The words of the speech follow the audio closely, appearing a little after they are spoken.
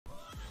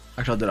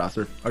Actually, I'll do it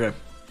after. Okay.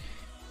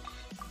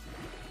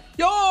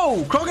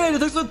 Yo, Crocodile,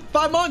 thanks for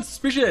 5 months.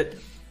 Appreciate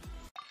it.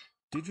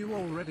 Did you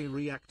already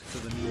react to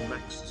the new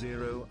Max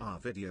Zero R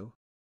video?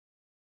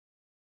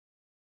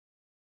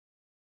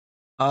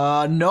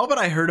 No, but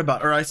I heard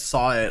about, or I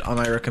saw it on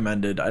my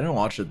recommended. I didn't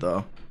watch it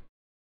though.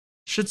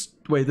 Shit's,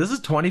 wait, this is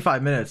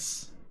 25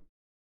 minutes.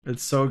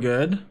 It's so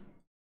good.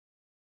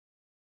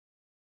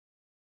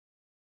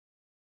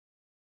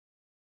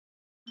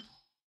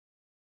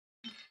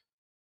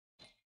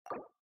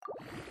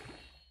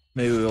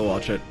 Maybe we'll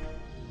watch it.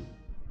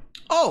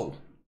 Oh,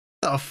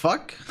 the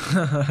fuck?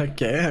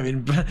 Okay, I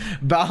mean,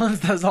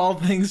 balanced as all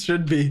things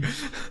should be.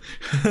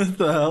 What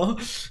the hell?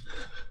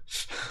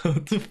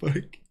 What the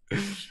fuck?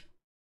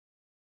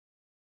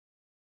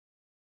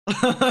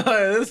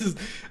 This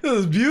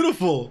is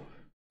beautiful.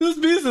 This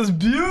piece is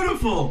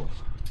beautiful.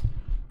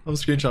 I'm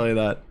screenshotting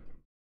that.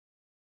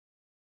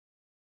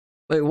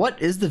 Wait,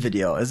 what is the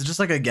video? Is it just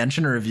like a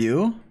Genshin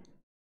review?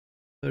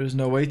 There's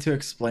no way to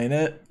explain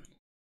it.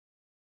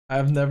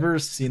 I've never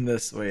seen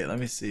this. Wait, let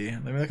me see.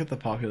 Let me look at the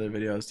popular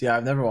videos. Yeah,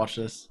 I've never watched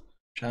this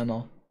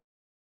channel.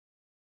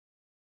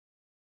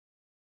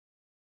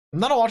 I'm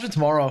gonna watch it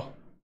tomorrow.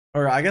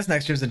 Or I guess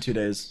next year's in 2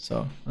 days.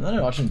 So I'm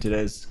gonna watch it in 2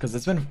 days. Cause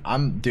it's been,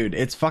 dude,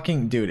 it's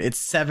fucking, dude, it's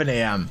 7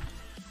 AM.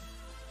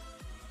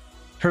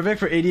 Perfect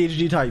for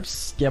ADHD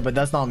types. Yeah, but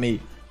that's not me.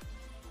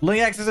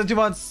 Link access in 2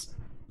 months.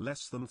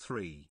 Less than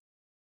 3.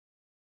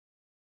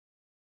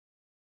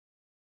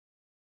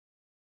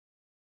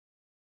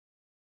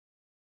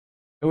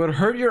 It would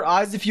hurt your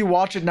eyes if you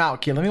watch it now.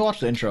 Okay, let me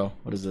watch the intro.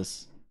 What is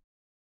this?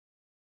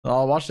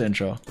 I'll watch the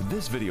intro.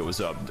 This video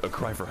is a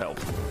cry for help.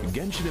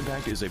 Genshin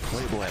Impact is a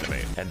playable anime,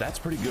 and that's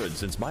pretty good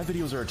since my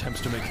videos are attempts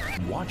to make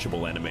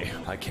watchable anime.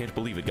 I can't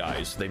believe it,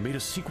 guys. They made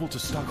a sequel to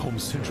Stockholm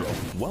Syndrome.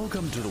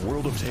 Welcome to the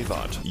world of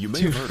Teyvat. You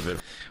may have heard of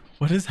it.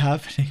 What is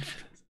happening?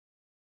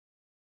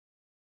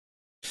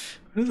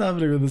 What is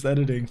happening with this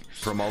editing?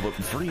 From all the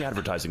free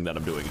advertising that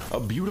I'm doing. A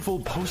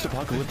beautiful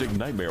post-apocalyptic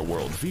nightmare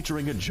world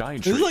featuring a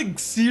giant tree. This is like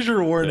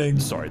seizure warning.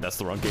 Sorry, that's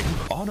the wrong game.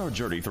 On our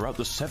journey throughout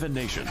the 7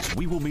 nations,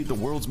 we will meet the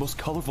world's most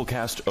colorful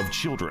cast of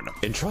children,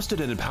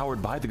 entrusted and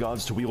empowered by the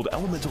gods to wield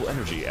elemental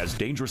energy as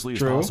dangerously as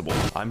possible.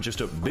 I'm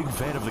just a big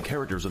fan of the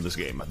characters in this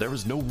game. There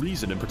is no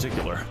reason in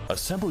particular.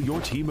 Assemble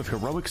your team of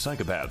heroic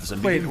psychopaths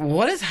and wait,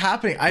 what is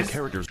happening?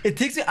 Characters. It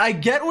takes me. I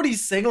get what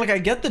he's saying. Like I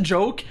get the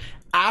joke.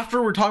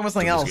 After we're talking about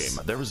something else.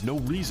 Game, there is no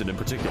reason in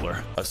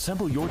particular.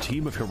 Assemble your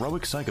team of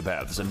heroic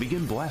psychopaths and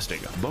begin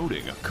blasting,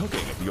 boating, cooking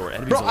your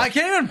enemies. Bro, I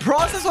can't even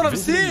process what I'm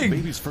seeing.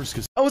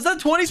 Oh, was that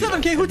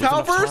 27k Hu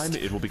Tao first?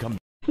 It will become.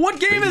 What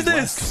game is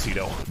this?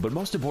 Casino. But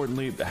most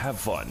importantly, have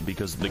fun,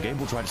 because the game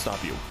will try to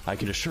stop you. I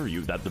can assure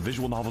you that the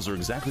visual novels are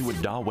exactly what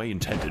Da Wei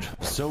intended.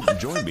 So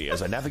join me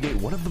as I navigate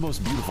one of the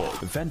most beautiful,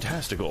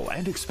 fantastical,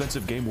 and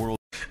expensive game worlds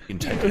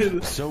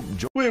intended. So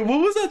wait,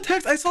 what was that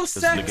text? I saw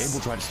sex. The game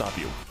will try to stop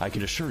you. I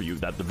can assure you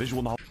that the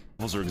visual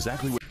novels are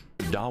exactly what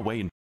Da Wei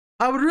intended.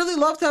 I would really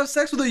love to have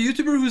sex with a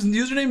YouTuber whose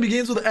username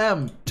begins with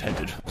M.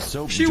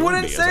 So she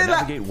wouldn't say that.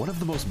 Navigate one of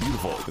the most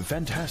beautiful,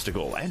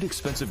 fantastical, and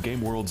expensive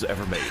game worlds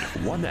ever made.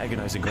 One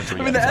agonizing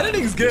country. I mean, the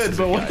editing's good,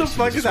 but what the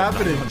fuck is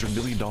happening? $100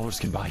 million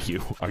can buy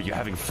you. Are you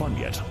having fun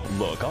yet?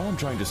 Look, all I'm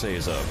trying to say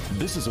is,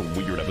 this is a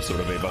weird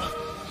episode of Ava.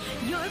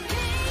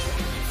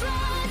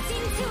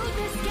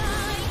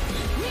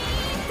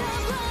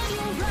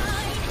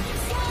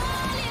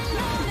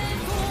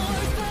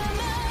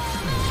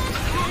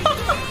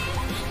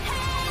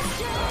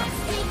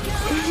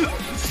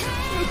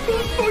 What the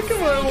fuck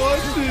am I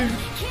watching?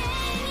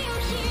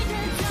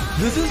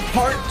 This is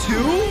part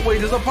 2?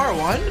 Wait, is it part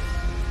 1?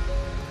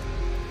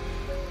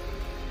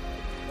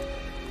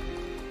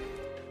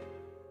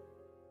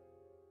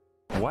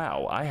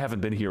 Wow, I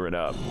haven't been here in 2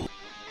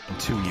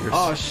 years.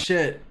 Oh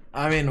shit.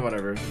 I mean,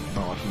 whatever. I'm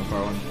not watching the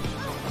part 1.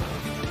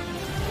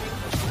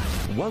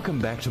 Welcome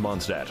back to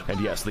Mondstadt. And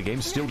yes, the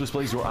game still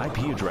displays your IP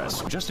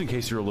address, just in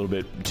case you're a little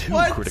bit too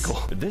critical.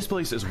 This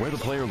place is where the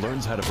player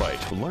learns how to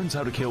fight, learns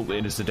how to kill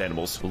innocent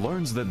animals,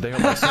 learns that they are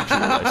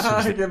bisexual as soon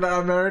as they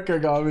America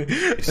got me.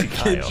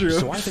 Okay, true.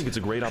 So I think it's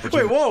a great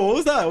opportunity. Wait, whoa, what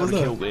was that? What was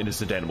that? Kill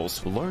innocent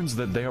animals, learns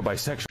that they are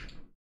bisexual.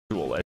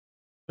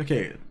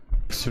 Okay.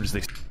 As soon as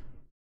they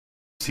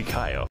see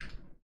Kaio.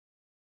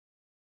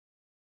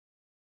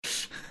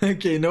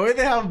 Okay, no way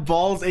they have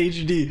Balls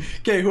HD.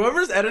 Okay,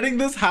 whoever's editing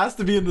this has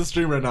to be in the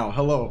stream right now.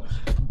 Hello.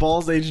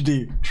 Balls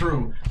HD.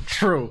 True.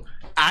 True.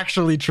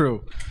 Actually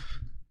true.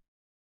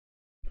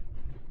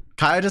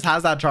 Kaya just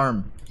has that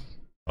charm.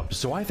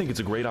 So I think it's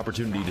a great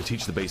opportunity to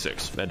teach the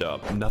basics and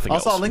nothing also,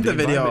 else. I'll link the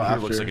video here after.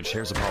 Looks like it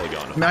shares a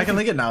polygon. I mean, I can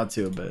link it now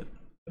too, but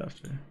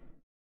after.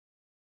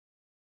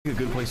 A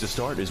good place to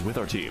start is with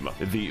our team,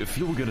 the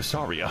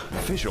Fulganisauria.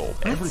 Official.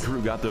 Every crew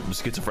got the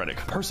schizophrenic,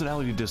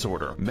 personality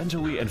disorder,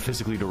 mentally and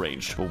physically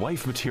deranged,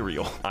 wife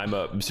material.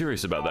 I'm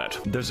serious about that.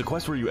 There's a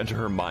quest where you enter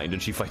her mind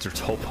and she fights her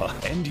tulpa.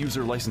 End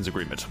user license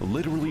agreement.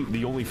 Literally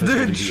the only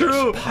physical. Dude,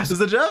 true.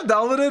 The Jeff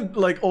downloaded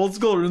like old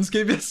school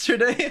RuneScape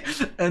yesterday,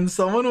 and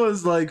someone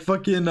was like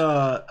fucking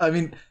I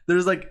mean,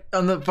 there's like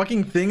on the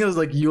fucking thing it was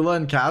like Eula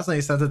and Cass, and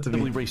he sent it to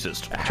me.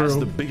 Racist. True. Has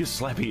the biggest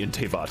slappy in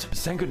Tevat.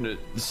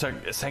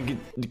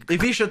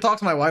 If he should talk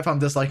to my wife, I'm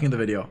disliking the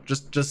video.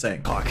 Just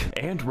saying.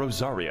 And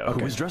Rosaria,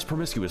 who is dressed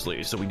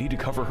promiscuously, so we need to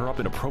cover her up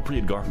in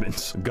appropriate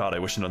garments. God, I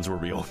wish nuns were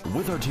real.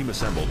 With our team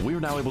assembled, we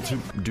are now able to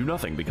do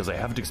nothing because I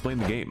haven't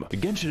explained the game.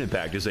 Genshin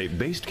Impact is a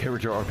based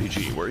character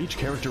RPG where each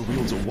character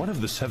wields one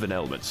of the 7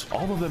 elements,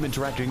 all of them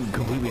interacting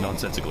completely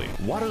nonsensically.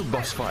 Water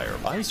buffs fire,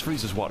 ice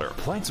freezes water,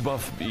 plants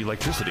buff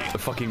electricity.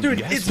 Fucking dude,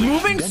 gas it's leak,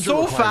 moving Dendro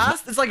so requires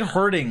fast, it's like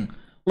hurting.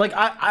 Like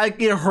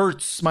it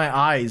hurts my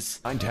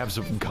eyes. 9 tabs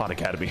of Khan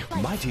Academy.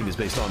 My team is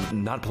based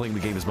on not playing the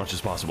game as much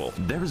as possible.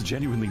 There is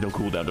genuinely no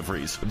cooldown to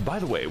freeze. By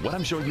the way, what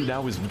I'm showing you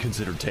now is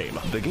considered tame.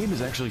 The game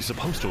is actually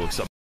supposed to look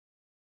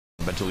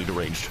mentally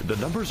deranged. The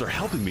numbers are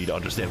helping me to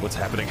understand what's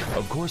happening.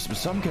 Of course,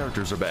 some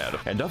characters are bad,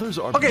 and others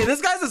are... Okay,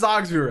 this guy's a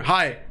Zogs viewer.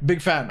 Hi,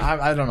 big fan.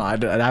 I don't know.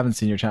 I haven't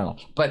seen your channel.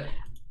 But,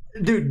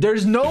 dude,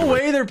 there's no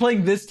way they're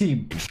playing this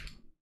team.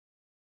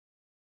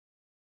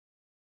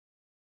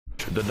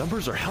 The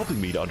numbers are helping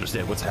me to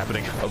understand what's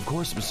happening. Of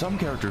course, some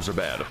characters are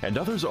bad, and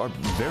others are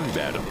very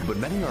bad, but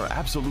many are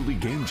absolutely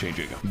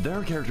game-changing. There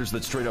are characters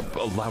that straight up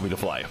allow me to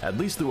fly, at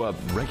least through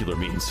regular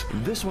means.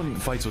 This one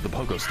fights with a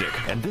pogo stick,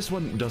 and this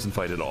one doesn't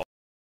fight at all.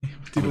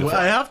 Dude,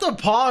 I have to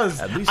pause.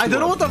 I don't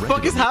know what the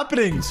fuck is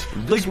happening.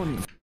 This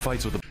one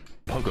fights with a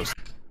pogo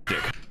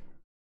stick.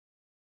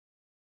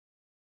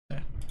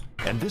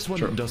 And this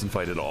one doesn't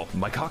fight at all.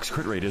 My Cox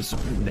crit rate is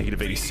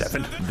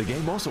 -87. The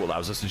game also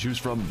allows us to choose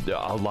from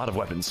a lot of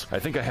weapons. I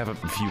think I have a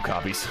few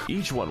copies,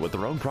 each one with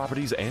their own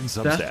properties and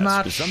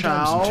substats.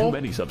 Sometimes too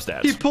many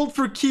substats. He pulled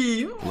for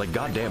key. Like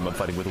goddamn, I'm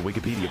fighting with a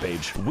Wikipedia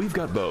page. We've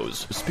got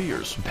bows,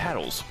 spears,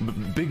 paddles,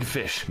 big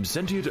fish,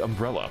 sentient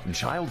umbrella,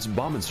 child's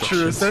bomb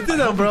instructions. True,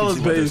 sentient umbrella's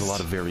base. There's a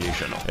lot of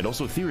variation, and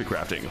also theory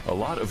crafting. A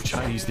lot of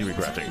Chinese theory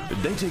crafting.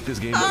 They take this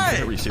game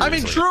very seriously. I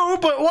mean, true,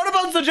 but what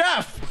about the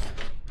Jeff?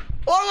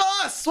 What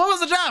about us? What was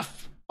the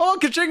Jeff? Oh,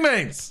 ka-ching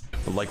mates.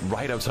 Like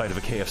right outside of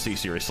a KFC,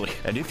 seriously.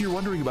 And if you're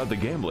wondering about the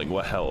gambling,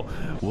 well, hell,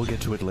 we'll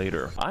get to it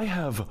later. I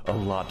have a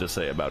lot to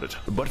say about it.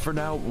 But for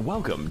now,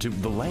 welcome to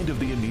the land of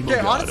the Anemo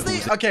God. Honestly,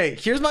 okay,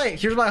 here's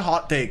my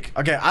hot take.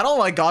 Okay, I don't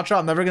like gacha.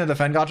 I'm never gonna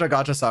defend gacha.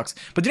 Gacha sucks.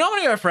 But do you know how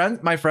many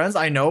of my friends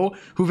I know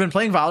who've been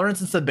playing Valorant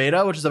since the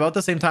beta, which is about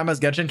the same time as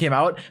Genshin came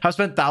out, have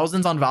spent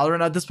thousands on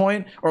Valorant at this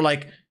point, or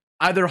like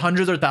either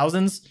hundreds or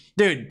thousands?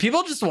 Dude,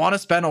 people just want to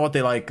spend on what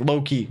they like,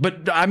 low key.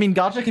 But I mean,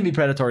 gacha can be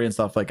predatory and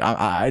stuff. Like,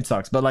 it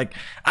sucks. But like,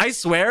 I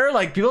swear,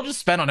 like, people just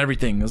spend on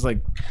everything. It's like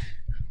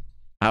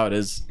how it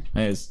is.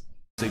 Anyways,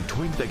 it's a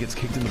twink that gets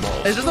kicked in the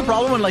balls. It's just a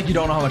problem when like you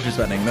don't know how much you're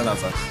spending. Then that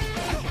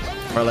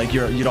sucks. Or like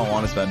you don't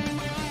want to spend.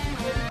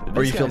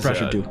 Or you feel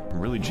pressured to.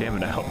 Really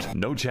jamming out.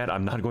 No chat,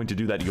 I'm not going to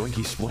do that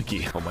yoinky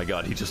splinky. Oh my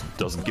god, he just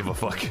doesn't give a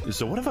fuck.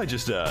 So what if I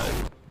just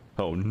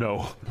oh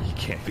no, he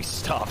can't be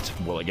stopped.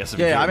 Well, I guess if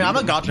I mean, I'm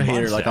a gacha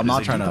hater. Like, I'm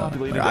not trying to.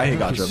 Like, I hate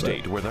gacha.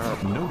 State where there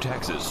are no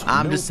taxes,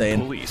 I'm just saying.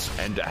 Police,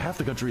 and half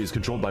the country is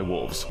controlled by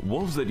wolves.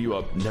 Wolves that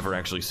you never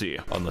actually see,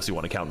 unless you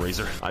want to count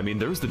Razor. I mean,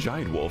 there's the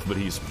giant wolf, but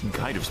he's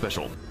kind of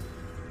special.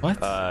 What?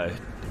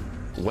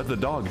 What the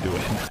dog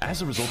doing?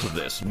 As a result of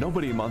this,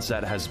 nobody in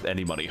Mondstadt has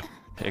any money.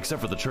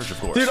 Except for the church, of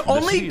course. Dude,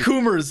 only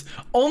Coomers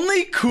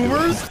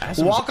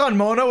walk on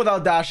Mona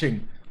without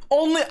dashing.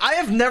 I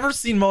have never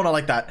seen Mona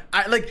like that.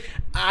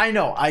 I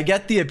know, I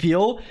get the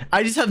appeal.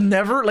 I just have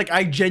never, like,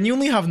 I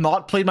genuinely have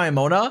not played my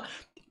Mona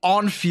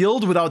on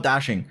field without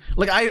dashing.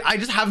 Like, I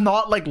just have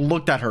not like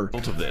looked at her.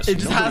 Of this, it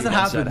just hasn't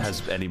happened.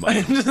 Has any money.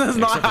 It just has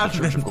not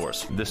happened. The church, of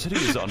course. The city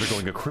is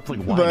undergoing a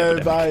crippling wine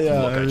epidemic.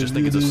 Look, I just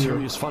think it's a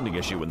serious funding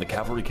issue when the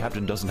cavalry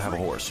captain doesn't have a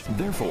horse.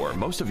 Therefore,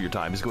 most of your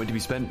time is going to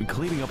be spent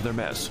cleaning up their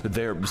mess.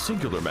 Their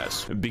singular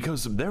mess.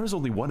 Because there is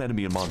only one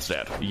enemy in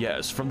Mondstadt.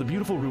 Yes, from the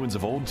beautiful ruins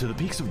of old to the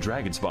peaks of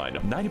Dragonspine,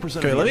 90%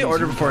 of the let me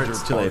order before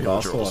it's too late,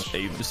 boss.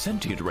 A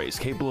sentient race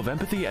capable of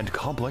empathy and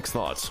complex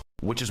thoughts.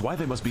 Which is why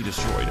they must be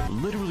destroyed.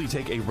 Literally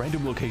take a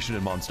random location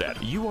in Mondstadt.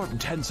 You are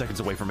 10 seconds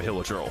away from a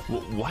Hilichurl.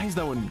 Why is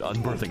that one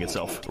unbirthing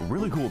itself?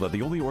 Really cool that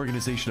the only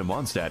organization in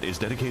Mondstadt is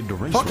dedicated to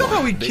race war. Fucked up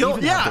how we kill.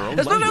 Yeah,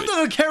 it's not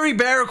after the carry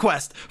bear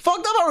quest.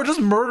 Fucked up how we're just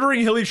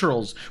murdering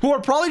Hilichurls, who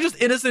are probably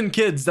just innocent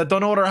kids that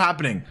don't know what are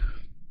happening.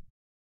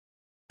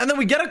 And then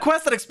we get a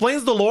quest that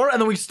explains the lore, and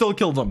then we still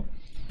kill them.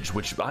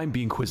 Which I'm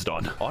being quizzed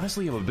on.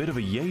 Honestly, I'm a bit of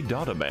a yay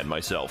data man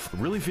myself.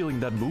 Really feeling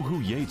that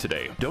moohoo yay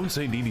today. Don't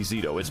say Nini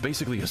Zito, it's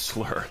basically a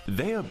slur.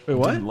 They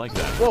didn't like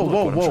that. Whoa,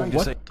 Look, whoa,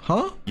 what?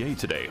 Huh? Yay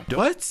today.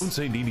 Don't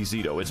say Nini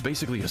Zito, it's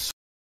basically a slur.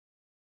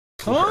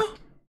 Huh?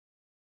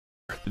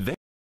 They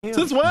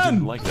Since when?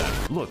 Didn't like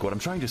that. Look, what I'm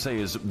trying to say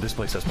is this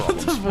place has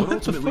problems, but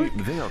ultimately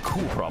they are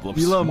cool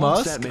problems. Elon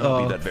Musk may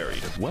not be that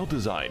varied, well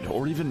designed,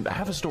 or even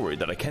have a story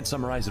that I can't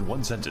summarize in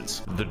one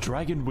sentence. The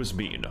dragon was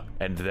mean,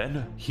 and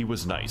then he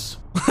was nice.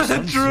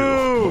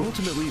 True. But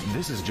ultimately,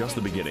 this is just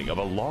the beginning of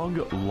a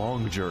long,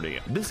 long journey.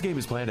 This game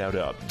is planned out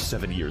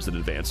 7 years in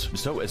advance.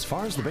 So as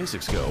far as the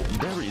basics go,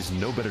 there is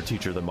no better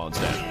teacher than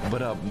Mondstadt.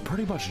 But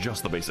pretty much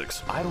just the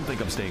basics. I don't think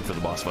I'm staying for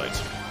the boss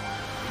fights.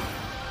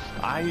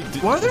 Why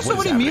are there so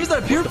many memes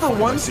that appeared for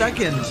 1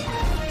 second?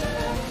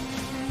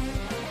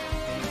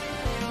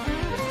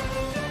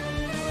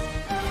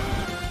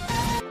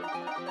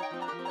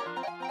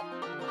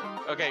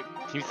 Okay,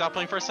 can you stop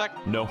playing for a sec?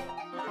 No.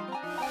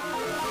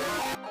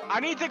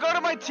 I need to go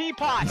to my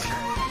teapot.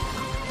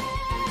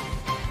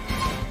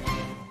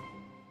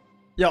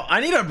 Yo,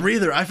 I need a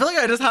breather. I feel like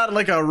I just had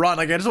like a run.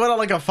 Like I just went on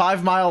like a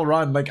 5-mile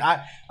run. Like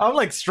I'm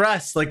like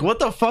stressed. Like what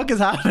the fuck is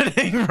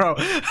happening, bro?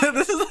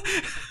 This is,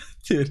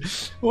 dude.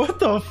 What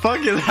the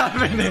fuck is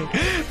happening?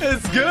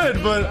 It's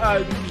good, but I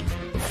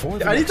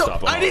need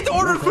to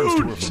order food.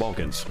 Tour of the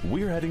Balkans.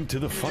 We're heading to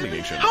the Funny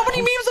Nation. How many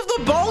memes of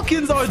the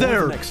Balkans are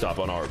there? Next stop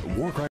on our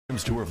War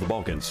Crimes Tour of the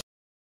Balkans.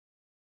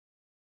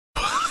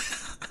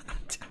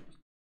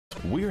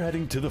 We're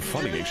heading to the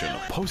Funny Nation.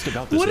 Post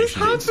about this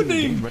nation to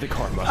instantly gain Reddit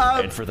karma.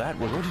 And for that,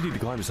 we're going to need to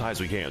climb as high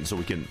as we can so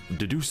we can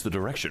deduce the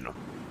direction.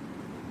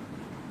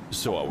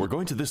 So we're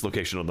going to this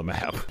location on the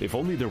map. If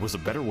only there was a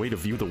better way to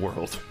view the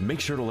world. Make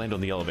sure to land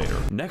on the elevator.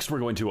 Next, we're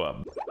going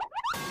to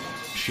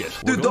shit.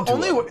 Dude, the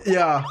only way,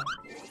 yeah.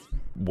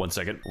 1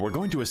 second. We're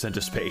going to ascend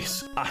to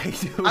space. I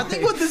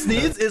think what this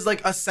needs is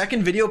like a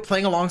second video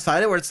playing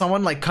alongside it where it's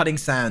someone like cutting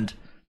sand.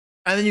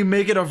 And then you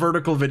make it a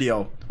vertical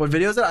video. What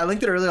video is it? I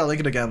linked it earlier. I'll link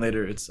it again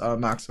later. It's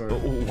Max. Or...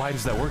 Why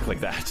does that work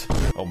like that?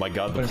 Oh my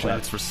god, the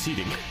planet's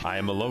receding. I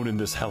am alone in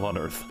this hell on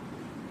Earth.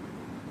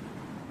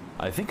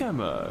 I think I'm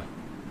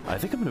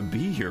gonna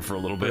be here for a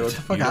little bit. Wait, what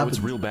the fuck you know happened? It's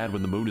real bad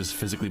when the moon is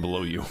physically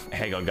below you.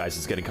 Hang on, guys.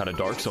 It's getting kind of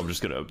dark, so I'm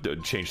just gonna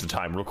change the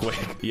time real quick.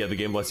 Yeah, the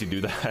game lets you do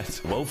that.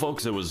 Well,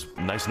 folks, it was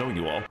nice knowing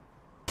you all.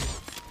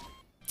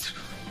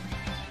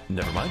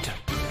 Never mind.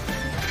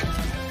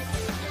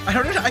 I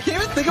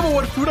can't even think about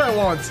what food I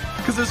want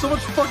because there's so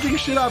much fucking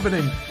shit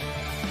happening.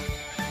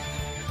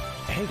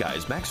 Hey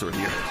guys, Maxer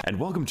here, and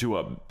welcome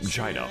to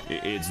China.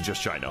 It's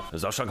just China.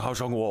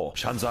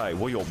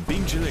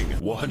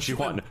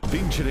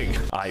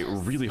 I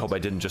really hope I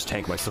didn't just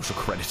tank my social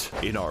credit.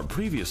 In our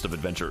previous of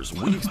adventures,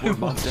 we explored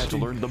Mondstadt to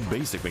learn the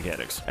basic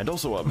mechanics, and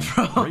also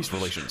race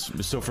relations.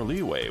 So for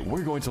leeway,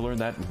 we're going to learn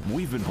that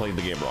we've been playing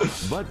the game wrong.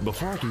 But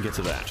before I can get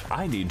to that,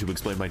 I need to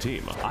explain my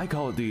team. I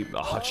call it the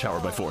hot shower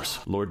by force.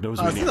 Lord knows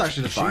we need it.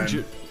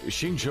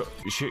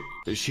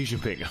 Xi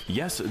Jinping.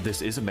 Yes,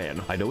 this is a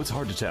man. I know it's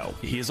hard to tell.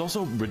 He is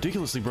also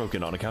ridiculously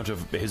broken on account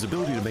of his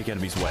ability to make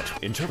enemies wet.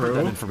 Interpret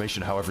that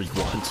information however you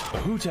want.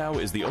 Hu Tao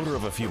is the owner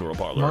of a funeral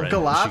parlor.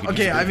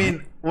 Okay, I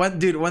mean, when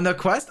the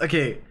quest,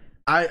 okay,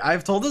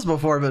 I've told this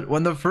before, but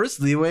when the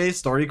first Leeway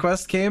story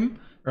quest came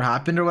or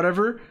happened or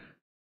whatever,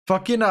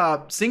 fucking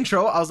Sing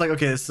Tro, I was like,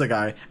 okay, this is a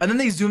guy. And then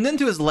they zoomed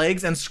into his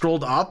legs and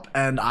scrolled up,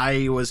 and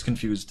I was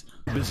confused.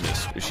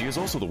 Business. She is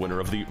also the winner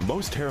of the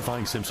most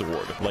terrifying Sims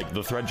award. Like,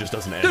 the thread just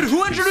doesn't end. Dude,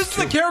 who introduced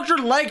the character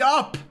leg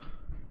up?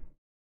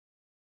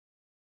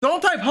 Don't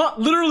type huh,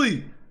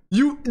 literally.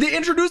 They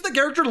introduced the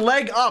character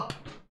leg up.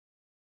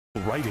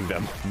 Writing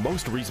them,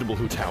 most reasonable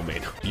Hu Tao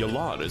made.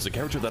 Yalan is a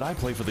character that I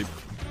play for the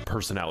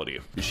personality.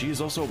 She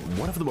is also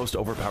one of the most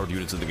overpowered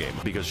units in the game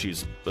because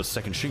she's a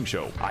second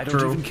Xingqiu. I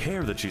don't even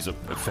care that she's a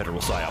federal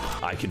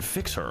psyop. I can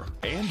fix her.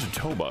 And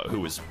Toma,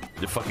 who is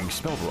fucking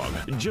spelled wrong.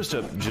 Just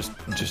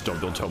don't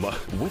build Toma.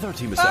 With our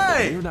team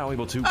assembled, we are now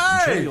able to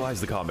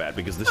trivialize the combat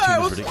because this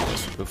team is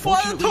ridiculous.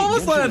 Fortunately,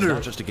 Genshin is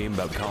not just a game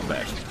about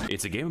combat.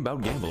 It's a game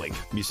about gambling.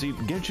 You see,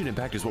 Genshin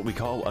Impact is what we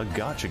call a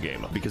gacha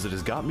game because it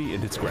has got me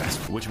in its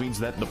grasp, which means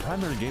that the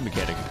primary game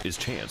mechanic is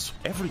chance.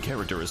 Every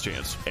character is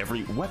chance.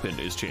 Every weapon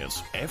is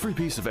chance. Every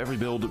piece of every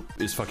build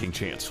is fucking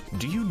chance.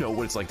 Do you know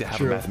what it's like to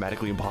have a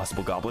mathematically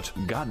impossible goblet?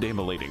 Goddamn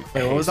elating.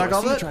 Wait, what was that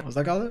goblet? What was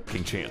that goblet?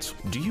 Fucking chance.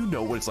 Do you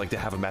know what it's like to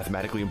have a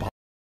mathematically impossible?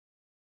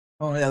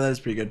 Oh yeah, that is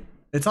pretty good.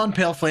 It's on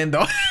Pale Flame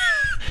though.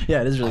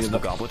 Yeah, it is really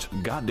good. Goblet.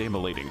 Goddamn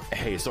elating.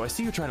 Hey, so I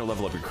see you're trying to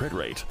level up your crit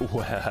rate.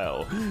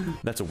 Well,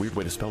 that's a weird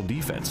way to spell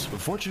defense.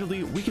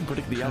 Fortunately, we can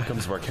predict the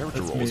outcomes of our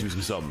character rolls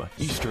using some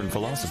Eastern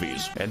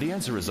philosophies. And the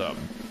answer is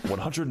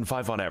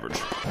 105 on average.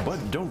 But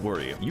don't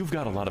worry, you've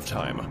got a lot of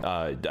time.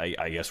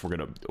 I guess we're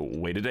gonna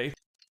wait a day.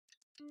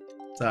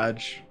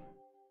 Sag.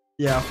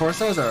 Yeah, 4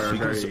 stars are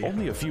because very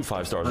only a few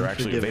 5 stars are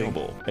actually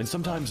available, and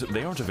sometimes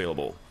they aren't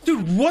available.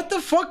 Dude, what the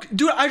fuck?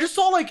 Dude, I just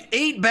saw like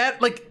 8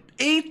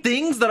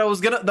 things that I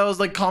was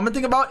like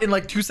commenting about in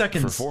like 2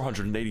 seconds. For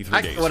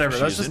 483 days, whatever.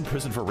 That's just in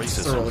prison for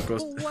racism.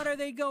 Well, what are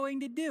they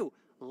going to do?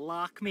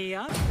 Lock me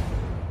up?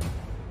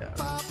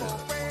 Yeah.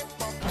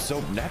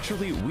 So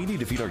naturally, we need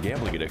to feed our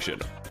gambling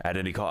addiction at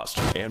any cost,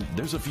 and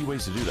there's a few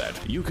ways to do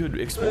that. You could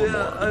explore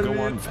more, go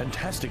on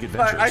fantastic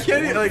adventures, I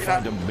can't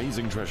find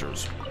amazing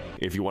treasures.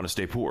 If you want to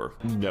stay poor.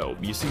 No,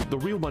 you see, the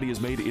real money is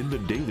made in the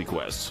daily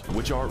quests,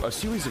 which are a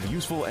series of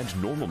useful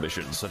and normal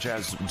missions, such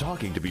as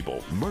talking to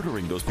people,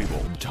 murdering those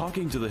people,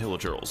 talking to the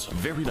Hilichurls,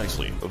 very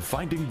nicely,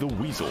 finding the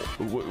weasel.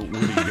 Where do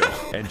you go?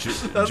 And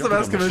that's the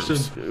best commission.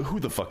 Who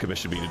the fuck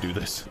commissioned me to do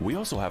this? We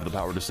also have the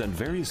power to send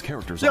various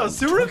characters. Yo,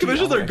 Subaru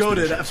commissions are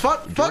goated.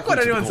 Fuck what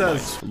anyone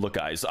says. Look,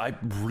 guys, I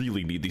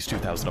really need these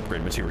 2,000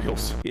 upgrade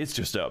materials. It's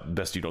just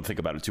best you don't think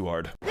about it too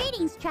hard.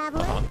 Greetings,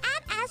 traveler. I'm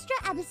Astra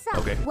Abyssal.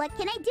 Okay. What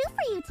can I do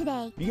for you today?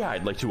 Yeah,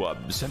 I'd like to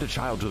send a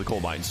child to the coal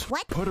mines.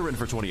 What? Put her in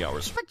for 20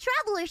 hours. But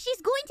traveler, she's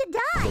going to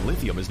die. The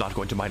lithium is not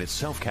going to mine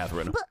itself,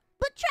 Catherine.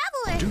 But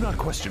traveler. Do not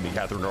question me,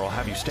 Catherine, or I'll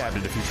have you stabbed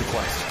in a future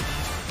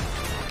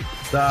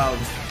quest. Down.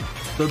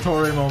 The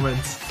Torre moment.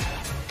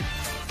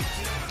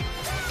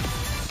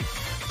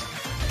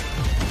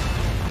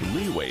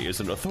 Liyue is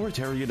an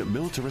authoritarian,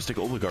 militaristic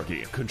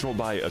oligarchy controlled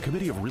by a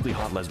committee of really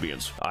hot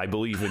lesbians. I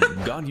believe in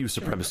Ganyu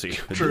supremacy.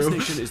 This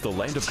nation is the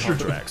land of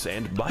contracts,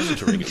 and by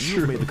entering, you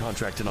have made the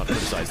contract to not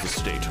criticize the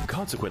state.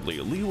 Consequently,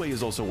 Liyue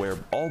is also where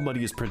all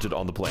money is printed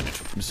on the planet.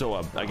 So,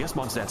 I guess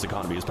Mondstadt's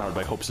economy is powered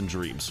by hopes and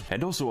dreams.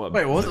 And also,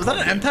 wait, was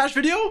that an MTash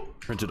video?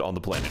 Printed on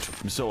the planet.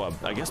 So,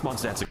 I guess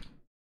Mondstadt's...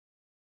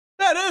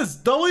 That is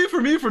W for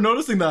me for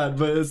noticing that,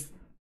 but it's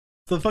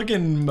the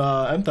fucking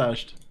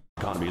MTashed.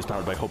 Economy is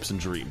powered by hopes and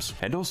dreams.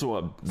 And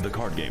also, the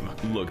card game.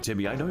 Look,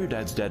 Timmy, I know your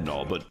dad's dead and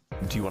all, but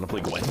do you want to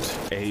play Gwent?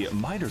 A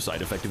minor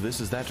side effect of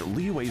this is that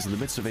Liyue is in the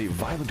midst of a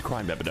violent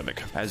crime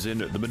epidemic. As in,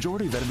 the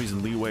majority of enemies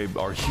in Liyue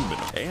are human,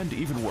 and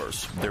even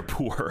worse, they're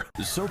poor.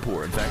 So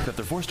poor, in fact, that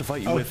they're forced to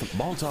fight you with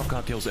Molotov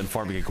cocktails and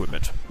farming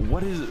equipment.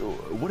 What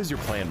is your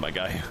plan, my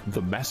guy?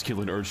 The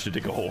masculine urge to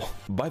dig a hole.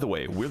 By the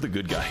way, we're the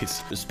good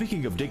guys.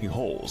 Speaking of digging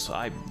holes,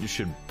 I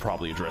should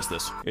probably address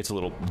this. It's a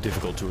little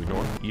difficult to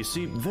ignore. You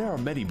see, there are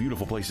many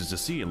beautiful places to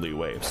see in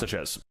Liyue, such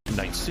as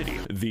Night City,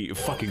 the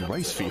fucking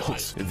rice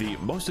fields, the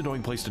most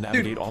annoying place to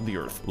navigate on the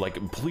earth. Like,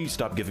 please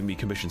stop giving me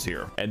commissions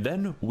here. And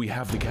then we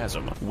have the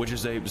Chasm, which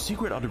is a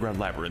secret underground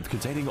labyrinth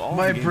containing all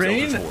the game's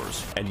eldest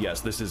horrors. And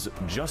yes, this is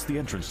just the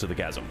entrance to the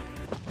Chasm.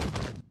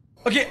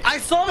 Okay, I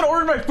still haven't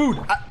ordered my food.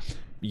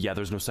 Yeah,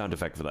 there's no sound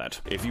effect for that.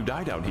 If you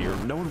die down here,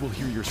 no one will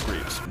hear your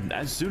screams.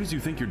 As soon as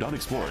you think you're done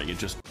exploring, it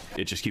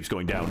just keeps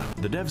going down.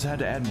 The devs had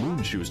to add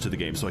moon shoes to the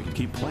game so I could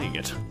keep playing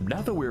it.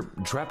 Now that we're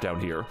trapped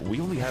down here, we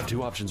only have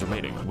two options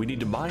remaining. We need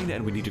to mine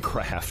and we need to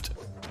craft.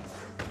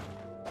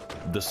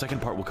 The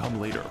second part will come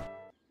later.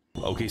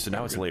 Okay, so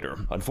now it's later.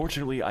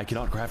 Unfortunately, I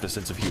cannot craft a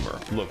sense of humor.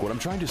 Look, what I'm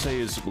trying to say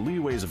is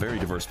Liyue is a very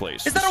diverse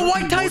place. Is that a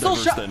white tassel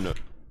shao?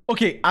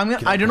 Okay,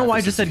 I don't know why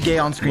I just said gay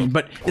on screen,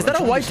 but is that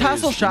a white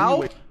tassel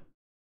shao?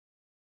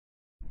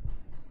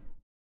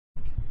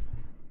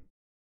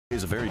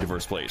 Is a very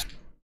diverse place.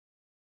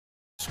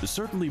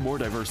 Certainly more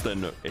diverse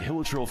than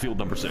Hilichurl Field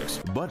number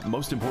 6. But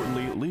most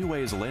importantly,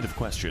 Liyue is a land of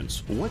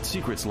questions. What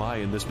secrets lie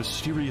in this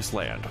mysterious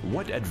land?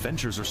 What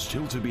adventures are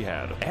still to be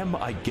had? Am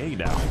I gay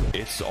now?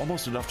 It's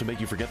almost enough to make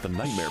you forget the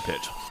nightmare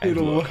pit. And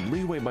look,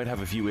 Liyue might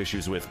have a few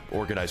issues with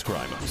organized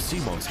crime,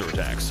 sea monster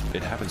attacks.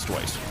 It happens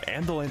twice.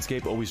 And the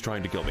landscape always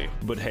trying to kill me.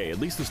 But hey, at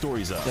least the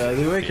story's up. Yeah,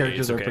 Liyue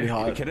characters are pretty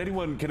hot. Can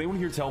anyone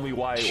here tell me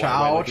why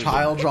Chao,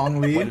 Child,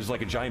 Zhongli. Why there's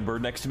like a giant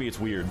bird next to me? It's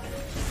weird.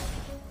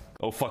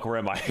 Oh fuck, where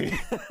am I?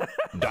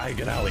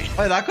 Diagon Alley.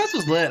 Wait, that quest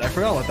was lit. I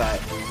forgot about that.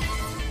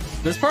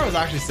 This part was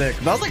actually sick.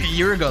 That was like a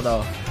year ago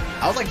though.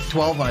 I was like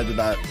 12 when I did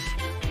that.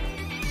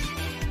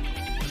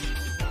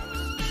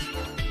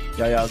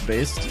 Yeah, I was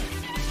based.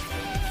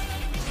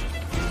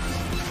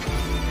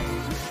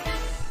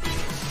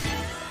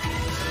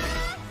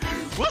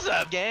 What's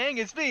up, gang?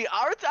 It's me,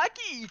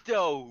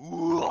 Artakito.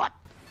 What?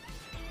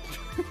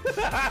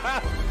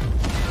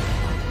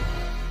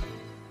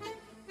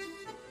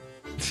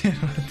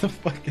 What the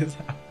fuck is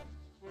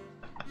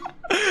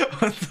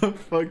what the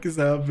fuck is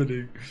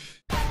happening?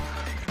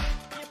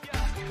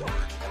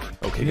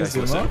 Okay, guys,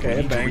 listen.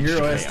 Okay,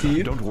 banger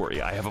OST. Don't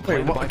worry, I have a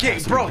plan. Wait, okay,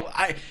 bro,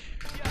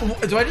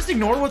 do I just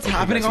ignore what's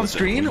happening on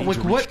screen?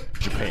 Like what?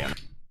 Japan.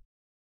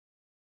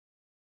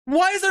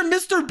 Why is there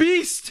Mr.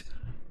 Beast?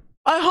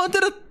 I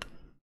hunted a.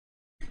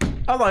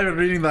 I'm not even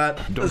reading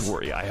that. Don't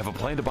worry, I have a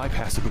plan to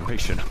bypass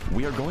immigration.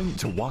 We are going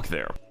to walk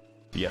there.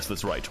 Yes,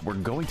 that's right. We're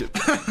going to...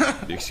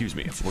 Excuse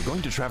me. We're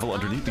going to travel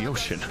underneath the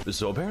ocean.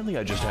 So apparently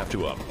I just have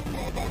to,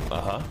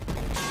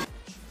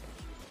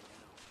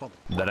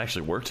 That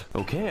actually worked.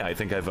 Okay, I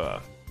think I've,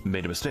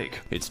 made a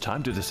mistake. It's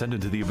time to descend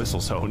into the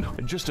abyssal zone.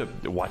 Just to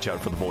watch out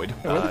for the void.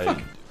 Where the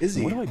fuck is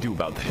he? What do I do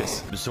about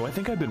this? So I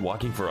think I've been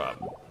walking for,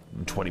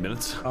 20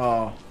 minutes.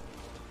 Oh.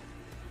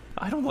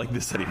 I don't like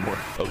this anymore.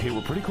 Okay,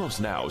 we're pretty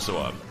close now,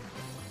 so,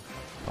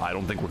 I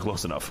don't think we're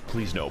close enough.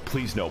 Please no,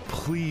 please no,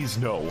 please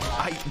no.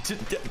 How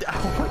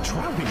am I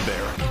drowning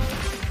there?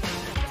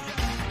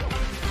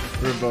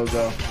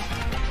 Rebozo.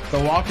 The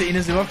walk to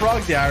Inazuma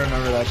Frogs? Yeah, I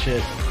remember that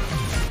shit.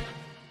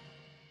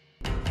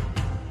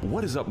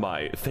 What is up,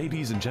 my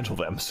Thades and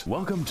Gentlethems?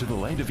 Welcome to the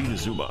land of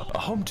Inazuma, a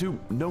home to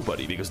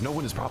nobody because no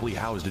one is properly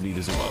housed in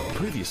Inazuma.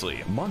 Previously,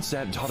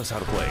 Mondstadt taught us how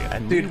to play,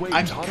 and dude, Liyue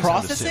I'm taught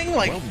processing us how to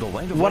like well, the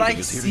land of what I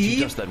is here see. To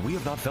teach us that we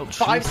have not felt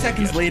 5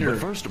 seconds yet. later.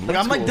 First, like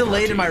I'm like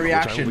delayed in my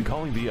reaction. Which I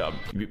will be calling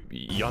the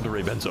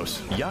Yandere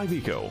Benzos. Yai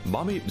Miko,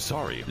 Mommy,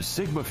 sorry,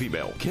 Sigma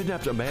female,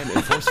 kidnapped a man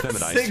and forced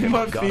feminized him.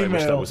 Sigma God, female. I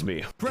wish that was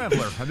me.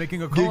 Traveler, I'm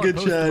making a call Giga and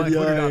post to Chad, my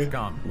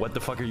Twitter.com. What the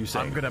fuck are you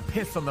saying? I'm gonna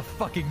piss on the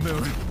fucking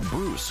moon.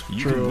 Bruce.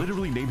 You True. can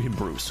literally name him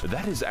Bruce.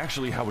 That is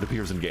actually how it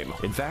appears in game.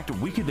 In fact,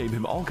 we could name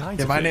him all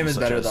kinds of my things, name is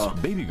such better as though.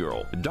 Baby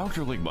Girl,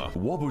 Dr. Ligma,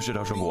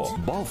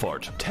 Wabushidashawo,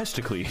 Ballfart,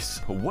 Testicles.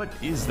 What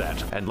is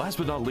that? And last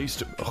but not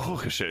least,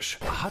 Hokushish,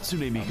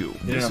 Hatsune Miku.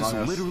 This is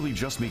literally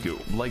just Miku.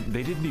 Like,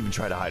 they didn't even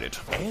try to hide it.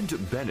 And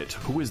Bennett,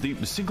 who is the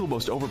single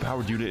most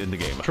overpowered unit in the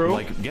game. True.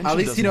 Like, Genshin At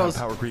least he knows.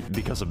 have power creep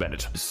because of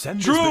Bennett. Send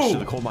this bitch to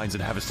the coal mines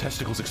and have his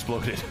testicles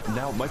exploded.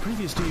 Now, my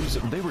previous teams,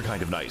 they were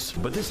kind of nice.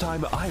 But this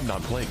time, I'm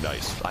not playing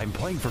nice. I'm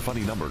playing for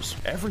funny numbers.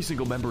 Every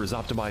single member is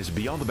optimized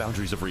beyond the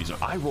boundaries of reason.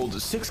 I rolled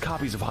 6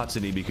 copies of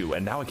Hatsune Miku,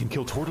 and now I can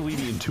kill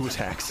Tortellini in 2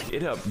 attacks.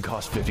 It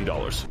cost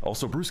 $50.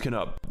 Also, Bruce can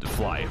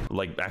fly,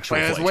 like actual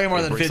Wait, it's flight. way more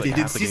It than breaks, 50. like,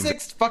 Dude, half the game's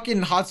C6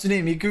 fucking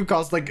Hatsune Miku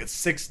costs like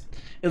 6.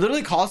 It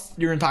literally costs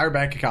your entire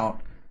bank account.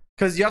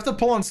 Because you have to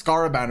pull on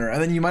Skara banner, and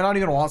then you might not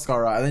even want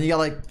Skara, and then you got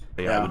like...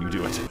 Yeah, when you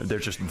do it, they're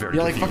just very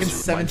You're like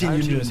confused. fucking 17 My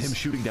entire team unions. is him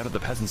shooting down at the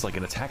peasants like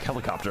an attack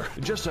helicopter.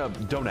 Just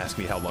don't ask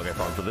me how long I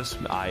farmed for this.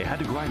 I had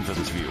to grind for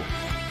this view.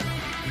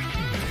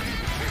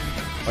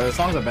 Oh, the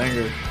song's a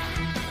banger.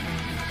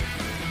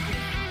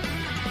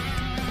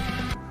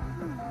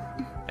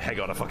 Hang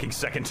on a fucking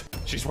second.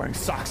 She's wearing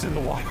socks in the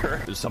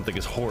water. Something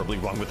is horribly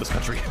wrong with this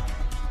country.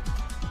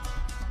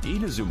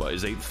 Inazuma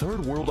is a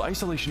third world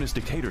isolationist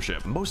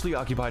dictatorship, mostly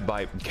occupied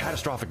by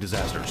catastrophic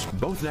disasters,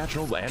 both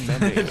natural and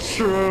man-made.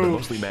 True. But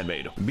mostly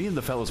man-made. Me and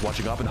the fellas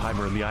watching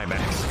Oppenheimer in the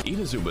IMAX.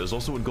 Inazuma is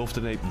also engulfed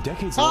in a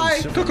decades-long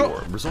civil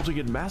war, resulting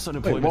in mass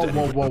unemployment. whoa, and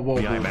whoa, whoa,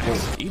 the whoa, IMAX.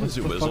 whoa.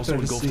 Inazuma What is the also fuck did I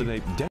engulfed see? in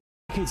a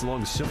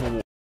decades-long civil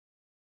war.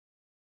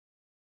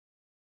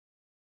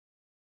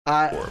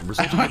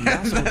 Resulting in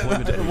mass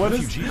unemployment and a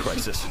refugee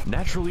crisis.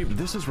 Naturally,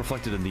 this is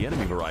reflected in the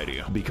enemy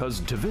variety, because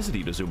to visit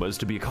Inazuma is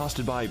to be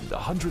accosted by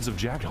hundreds of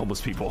jacked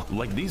homeless people.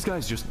 Like, these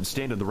guys just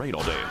stand in the rain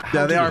all day.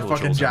 Yeah, they How are do the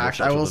fucking Hills have more jacked,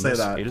 I shelter will than say this?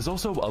 that. It is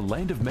also a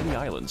land of many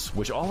islands,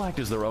 which all act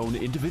as their own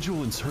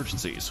individual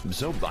insurgencies.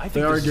 So I think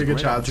They are this is a giga great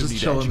chats, opportunity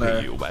just to chilling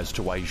educate there. you as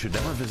to why you should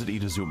never visit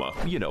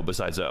Inazuma. You know,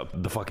 besides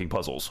the fucking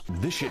puzzles.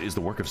 This shit is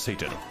the work of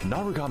Satan.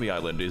 Narukami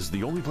Island is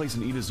the only place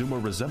in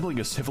Inazuma resembling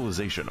a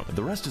civilization.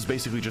 The rest is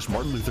basically just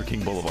Martin Luther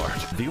King Boulevard.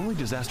 The only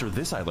disaster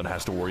this island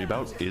has to worry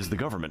about is the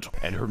government,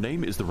 and her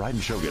name is the Raiden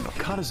Shogun.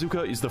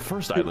 Kanazuka is the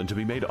first island to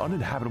be made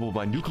uninhabitable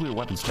by nuclear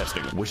weapons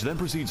testing, which then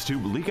proceeds to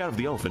leak out of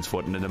the elephant's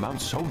foot in an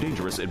amount so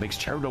dangerous it makes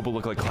Chernobyl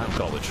look like clown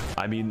college.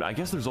 I mean, I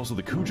guess there's also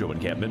the Cujo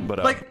encampment,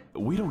 but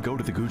we don't go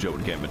to the Cujo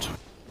encampment.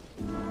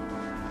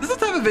 This is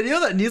the type of video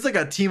that needs like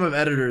a team of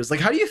editors.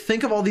 Like, how do you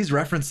think of all these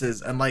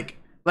references and like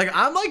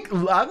I'm like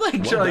Well,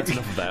 that's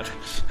enough of that.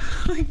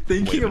 like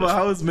thinking Wait a about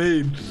how it's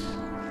made.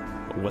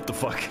 What the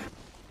fuck?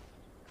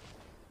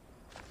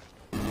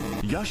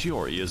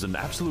 Yashiori is an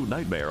absolute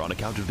nightmare on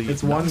account of the...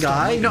 It's one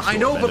guy. No, I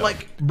know, but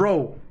like,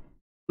 bro,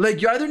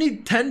 like you either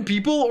need 10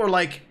 people or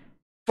like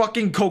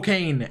fucking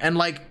cocaine and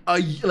like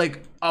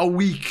a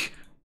week.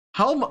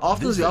 How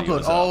often does he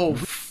upload? Oh,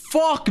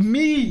 fuck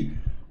me.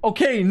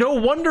 Okay, no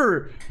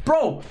wonder,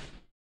 bro.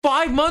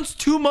 5 months,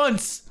 2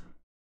 months.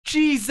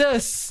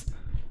 Jesus.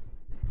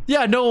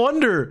 Yeah, no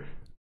wonder.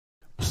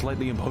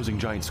 Slightly imposing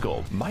giant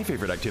skull. My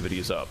favorite activity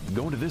is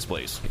going to this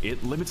place.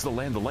 It limits the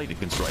land the lightning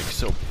can strike,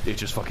 so it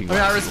just fucking... I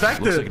mean, I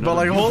respect it, but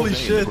like, holy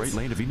shit. The great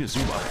land of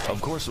Inazuma.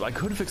 Of course, I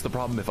could fix the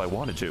problem if I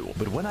wanted to,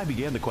 but when I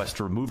began the quest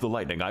to remove the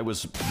lightning, I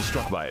was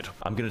struck by it.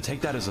 I'm gonna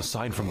take that as a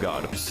sign from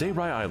God.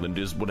 Seirai Island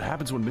is what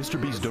happens when Mr.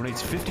 Beast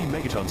donates 50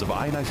 megatons of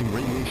ionizing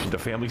radiation to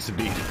families in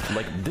need.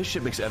 Like, this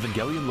shit makes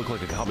Evangelion look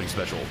like a comedy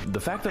special. The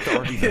fact that there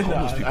aren't even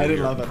homeless people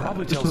here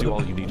probably tells you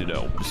all you need to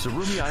know.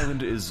 Surumi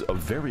Island is a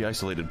very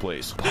isolated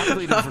place,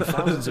 populated for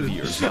thousands of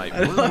years by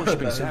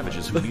murder-worshipping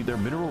savages who need their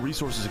mineral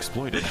resources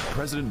exploited.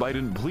 President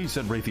Biden, please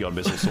send Raytheon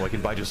missiles so I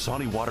can buy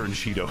Dasani water and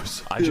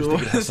Cheetos. I just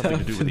think it has something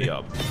to do with the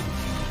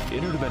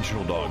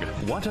interdimensional dog.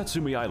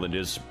 Watatsumi Island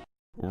is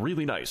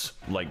really nice.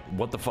 Like,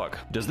 what the fuck?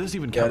 Does this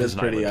even count as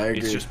an island? I agree.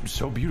 It's just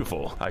so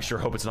beautiful. I sure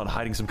hope it's not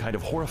hiding some kind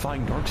of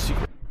horrifying dark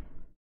secret.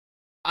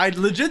 I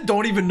legit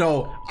don't even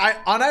know. I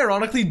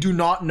unironically do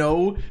not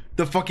know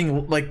the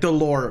fucking like the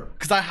lore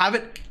because I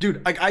haven't,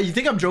 dude. Like, you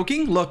think I'm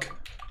joking? Look,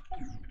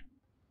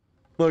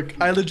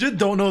 I legit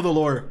don't know the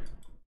lore.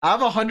 I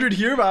have 100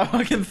 here, but I have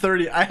fucking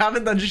 30. I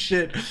haven't done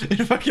shit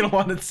in fucking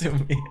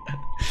Watatsumi.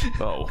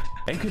 Oh,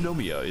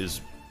 Enkanomiya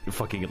is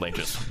fucking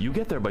Atlantis. You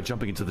get there by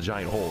jumping into the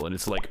giant hole, and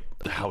it's like,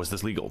 how is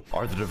this legal?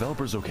 Are the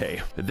developers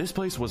okay? This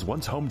place was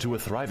once home to a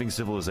thriving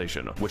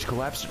civilization, which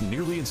collapsed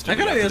nearly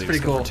instantly after they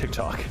discovered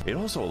TikTok. It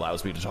also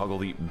allows me to toggle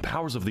the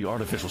powers of the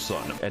artificial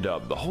sun, and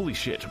holy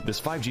shit,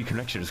 this 5G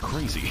connection is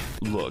crazy.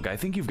 Look, I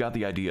think you've got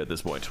the idea at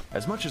this point.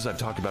 As much as I've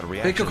talked about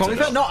reactions,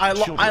 No, I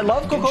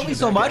love Kokomi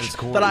so much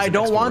that I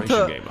don't want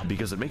to,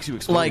 because it makes you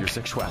explore your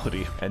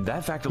sexuality, and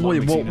that fact alone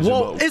wait, makes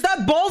whoa, is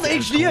that Balls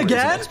HD an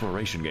again?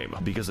 exploration game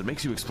because it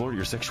makes you explore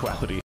your sexuality.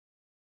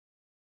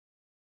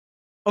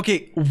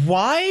 Okay,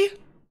 why?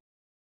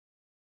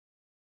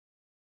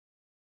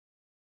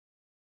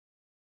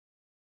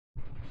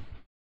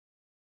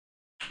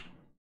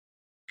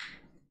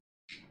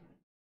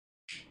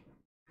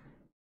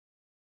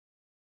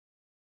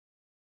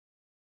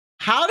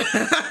 How did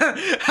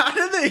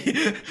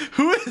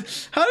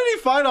he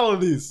find all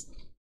of these?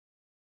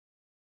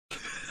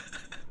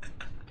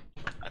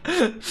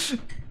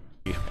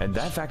 And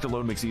that fact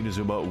alone makes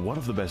Inazuma one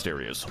of the best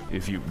areas.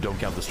 If you don't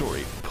count the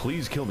story,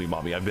 please kill me,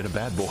 mommy, I've been a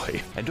bad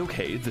boy. And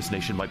okay, this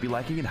nation might be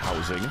lacking in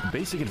housing,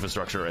 basic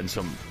infrastructure, and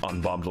some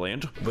unbombed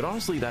land, but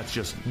honestly, that's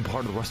just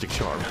part of the rustic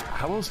charm.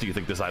 How else do you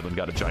think this island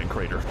got a giant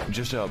crater?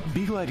 Just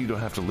be glad you don't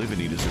have to live in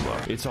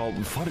Inazuma. It's all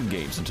fun and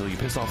games until you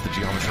piss off the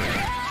geometry.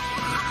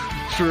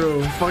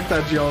 True, fuck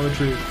that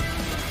geometry.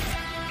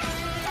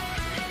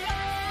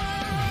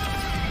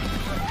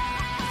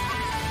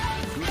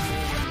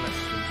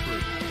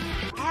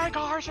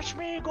 guys, it's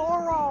me,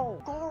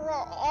 Goro.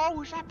 Goro.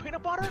 Oh, is that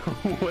peanut butter?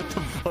 What the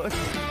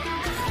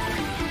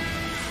fuck?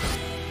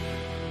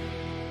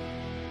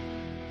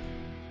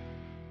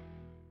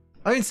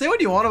 I mean, say what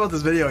you want about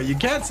this video. You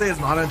can't say it's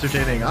not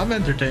entertaining. I'm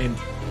entertained.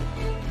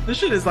 This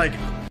shit is like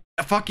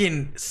a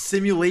fucking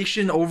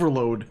simulation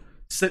overload.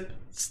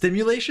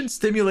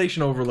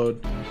 Stimulation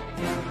overload.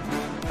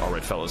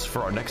 Alright, fellas,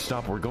 for our next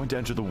stop, we're going to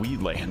enter the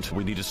weed land.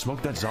 We need to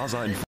smoke that Zaza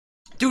and...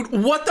 Dude,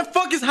 what the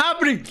fuck is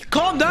happening?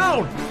 Calm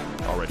down!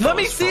 Alright, Let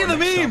me fellas, see for our the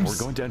next stop, memes!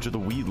 we're going to enter the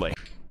weed land.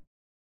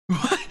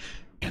 What?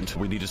 And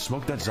we need to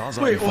smoke that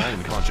Zaza Wait, and fall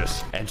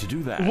unconscious. And to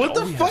do that, What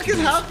the all we fuck have to is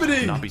do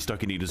happening? Not be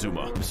stuck in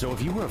Inazuma. So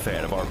if you were a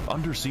fan of our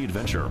undersea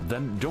adventure,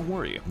 then don't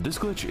worry. This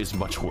glitch is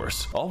much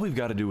worse. All we've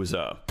got to do is,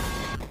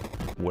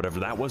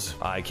 whatever that was.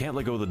 I can't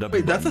let go of the W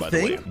Wait, that's button, a by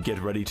the thing? way.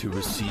 Get ready to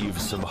receive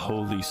some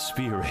Holy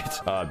Spirit.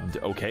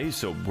 Okay,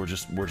 so we're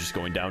just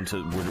going down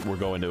to we're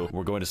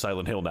going to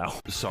Silent Hill now.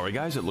 Sorry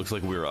guys, it looks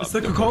like we're It's the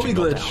Kokomi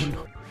glitch.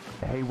 meltdown.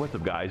 Hey, what's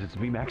up guys? It's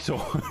me, Maxo.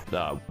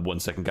 1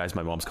 second guys,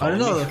 my mom's I calling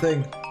don't know me. the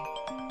thing.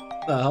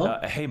 The hell?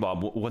 Hey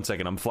mom, 1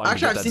 second, I'm flying.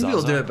 Actually, to I've get seen that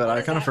people Zaza. do it, but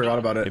I kind of forgot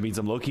about It it. means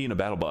I'm low-key in a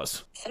battle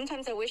bus.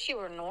 Sometimes I wish you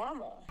were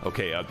normal.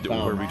 Okay, where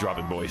are we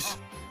dropping, boys?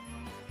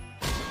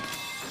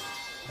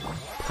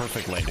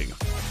 Perfect landing.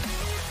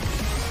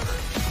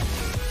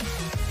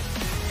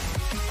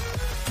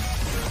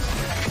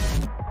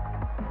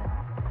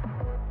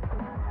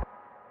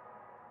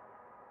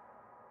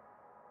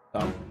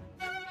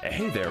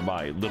 Hey there,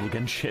 my little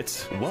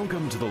Genshits.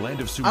 Welcome to the land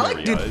of Sumeria. I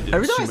like, dude,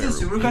 every time I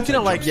see Sumeru content,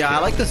 I'm like, yeah,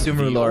 I like the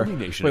Sumeru lore.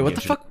 Wait, what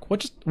the fuck?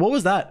 What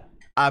was that?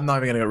 I'm not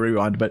even gonna go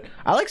rewind, but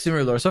I like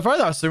Sumeru lore. So far,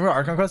 the Sumeru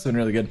Archon Quest has been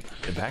really good.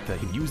 In fact, I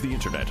can use the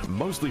internet,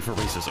 mostly for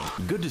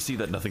racism. Good to see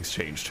that nothing's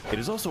changed. It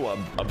is also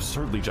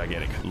absurdly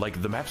gigantic.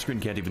 Like, the map screen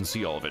can't even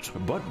see all of it.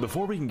 But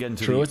before we can get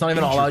into True, it's not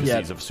even all out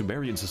yet. of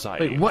Sumerian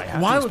society, Wait, what? I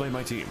have Why to would- explain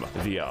my team.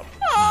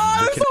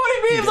 There's so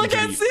many memes, I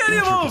can't see any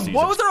of them!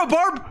 What was there, a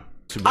barb?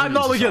 I'm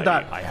not looking at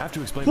that. I have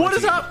to explain What my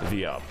is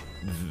team.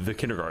 that? The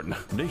kindergarten.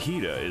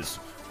 Nahida is...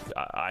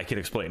 I can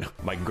explain.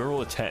 My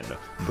girl at 10,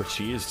 but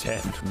she is 10.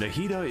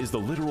 Nahida is the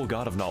literal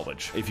god of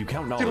knowledge. If you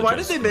count knowledge, Dude, why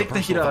did as they the make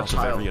personal Nahida a thoughts of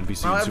every child?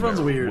 NPC Now in everyone's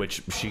Sumeru, weird.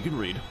 which she can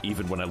read.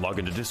 Even when I log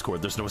into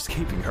Discord, there's no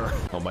escaping her.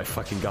 Oh my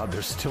fucking god,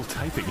 they're still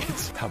typing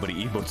it. How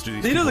many emotes do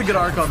these Nahida's a people good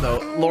have? Archon,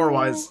 though,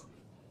 lore-wise.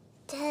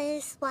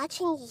 Does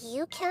watching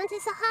you count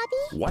as a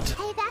hobby? What?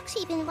 I've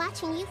actually been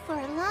watching you for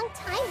a long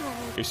time,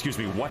 Lily. Excuse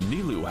me, what?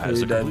 Nilu has Are a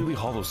you dead? completely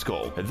hollow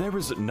skull. There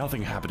is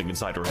nothing happening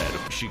inside her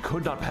head. She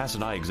could not pass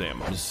an eye exam.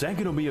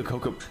 Sangonomiya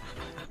Kokomi...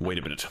 Wait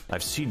a minute,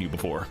 I've seen you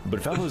before.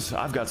 But fellas,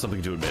 I've got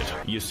something to admit.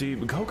 You see,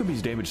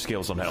 Kokomi's damage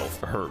scales on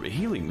health. Her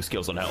healing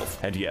scales on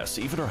health. And yes,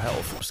 even her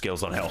health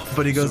scales on health.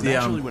 But he goes, so yeah.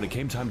 naturally, when it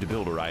came time to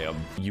build her, I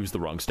used the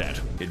wrong stat.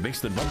 It makes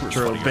the numbers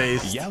True, funnier.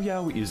 based. Yao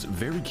Yao is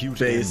very cute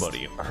Based. and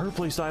buddy. Her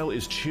playstyle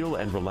is chill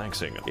and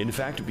relaxing. In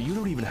fact, you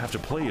don't even have to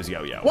play as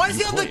Yao Yao. Why is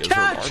You he on the play as her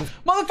catch?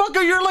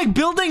 Motherfucker, you're like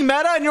building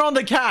meta and you're on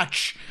the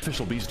catch.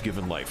 artificial beast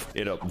given life.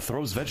 It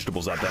throws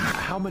vegetables at them.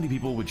 How many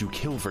people would you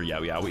kill for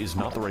Yao Yao is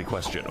not the right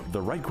question.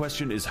 The right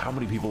question is how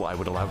many people I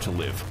would allow to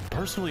live.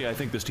 Personally, I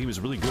think this team is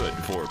really good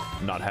for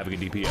not having a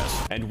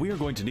DPS, and we are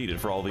going to need it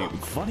for all the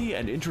funny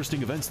and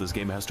interesting events this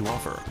game has to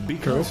offer.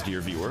 Because, dear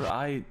viewer,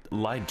 I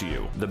lied to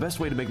you. The best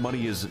way to make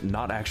money is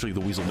not actually the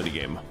Weasel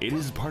minigame. It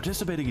is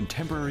participating in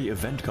temporary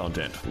event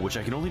content, which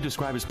I can only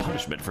describe as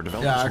punishment for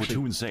developers who are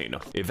too insane.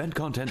 Event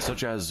content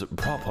such as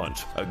Prop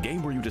Hunt, a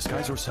game where you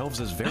disguise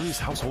yourselves as various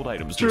household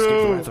items to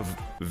escape the wrath of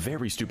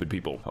very stupid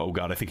people. Oh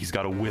god, I think he's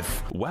got a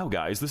whiff. Wow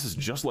guys, this is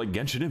just like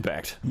Genshin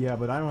Impact. Yeah,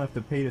 but I don't have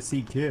to pay to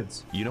see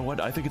kids. You know what?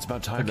 I think it's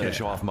about time that I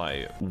show off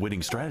my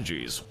winning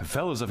strategies.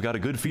 Fellas, I've got a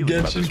good feeling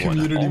about this one.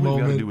 community All we've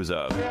gotta moment. do is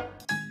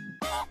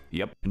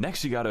Yep.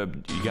 Next, you gotta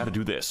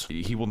do this.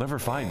 He will never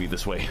find me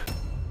this way.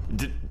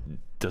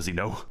 Does he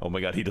know? Oh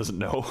my god, he doesn't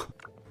know.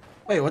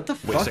 Wait, what the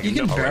Wait a fuck? second, You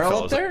can no, alright, barrel up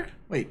fellas. there?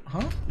 Wait,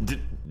 huh?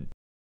 Did,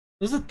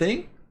 This is a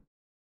thing?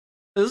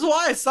 This is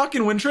why I suck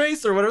in Wind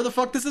Trace or whatever the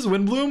fuck this is,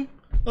 Wind Bloom?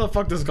 What the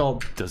fuck this is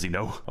called? does he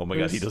know? Oh my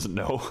god, he doesn't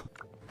know.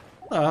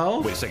 What the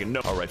hell? Wait a second, no.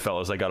 Alright,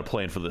 fellas, I got a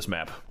plan for this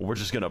map. We're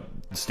just gonna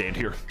stand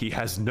here. He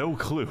has no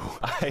clue.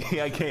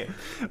 I can't.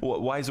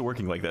 Why is it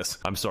working like this?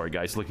 I'm sorry,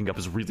 guys. Looking up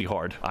is really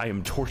hard. I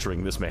am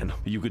torturing this man.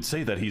 You could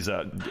say that he's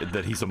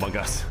Among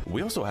Us.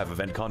 We also have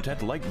event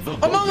content like the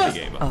boat Among Us!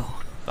 minigame.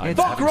 Oh. I'm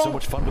Fuck, having so bro.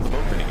 much fun with the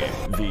boat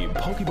minigame. The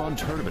Pokemon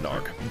Tournament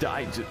arc.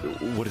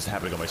 What is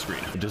happening on my screen?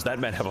 Does that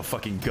man have a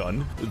fucking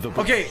gun?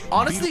 Okay,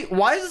 honestly,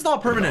 why is this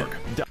not permanent?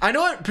 I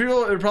know it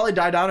would probably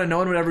die down and no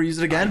one would ever use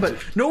it again, but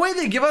no way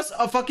they give us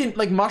a fucking,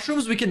 like,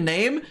 mushrooms we can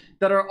name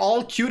that are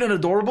all cute and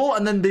adorable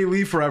and then they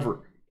leave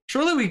forever.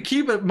 Surely we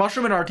keep a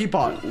mushroom in our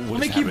teapot. Let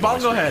me keep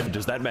Bongo Head.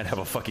 Does that man have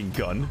a fucking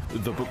gun?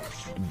 The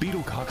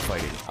beetle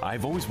cockfighting.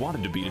 I've always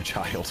wanted to beat a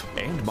child.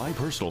 And my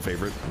personal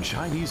favorite,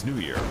 Chinese New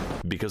Year.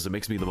 Because it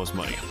makes me the most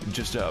money.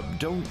 Just,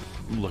 don't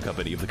look up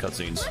any of the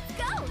cutscenes. Let's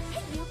go!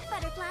 Hey, you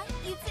butterfly,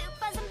 you too,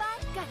 buzzing by,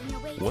 got no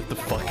way. What the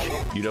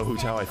fuck? You know, Hu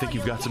Tao, I think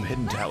you've got some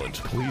hidden talent.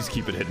 Please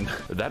keep it hidden.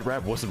 That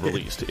rap wasn't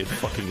released. It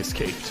fucking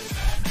escaped.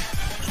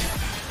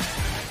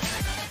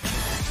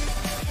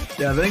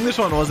 Yeah, the English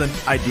one wasn't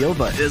ideal,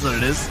 but it is what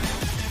it is.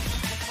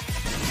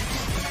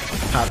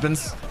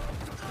 Happens.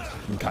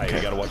 Kai,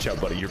 you gotta watch out,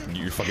 buddy. You're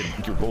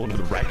rolling to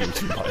the ragging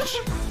too much.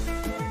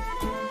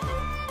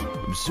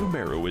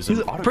 Sumeru is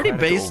an pretty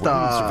based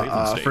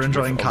for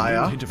enjoying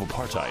Kaya. Hint of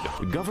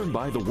apartheid, governed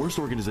by the worst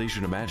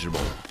organization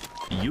imaginable.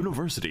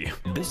 University.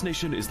 This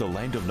nation is the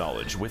land of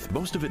knowledge, with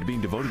most of it being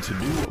devoted to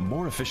new,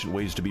 more efficient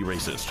ways to be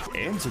racist.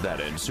 And to that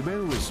end,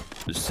 Sumeru is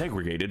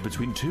segregated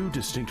between two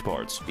distinct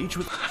parts, each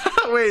with...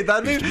 Wait,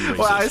 that means...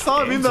 Well, I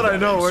saw a meme that I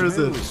know. Where is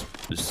it?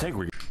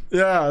 Segregated.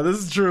 Yeah, this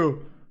is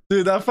true.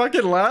 Dude, that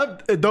fucking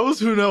lamp, those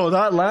who know,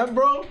 that lamp,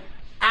 bro,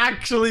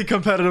 actually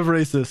competitive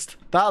racist.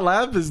 That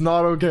lamp is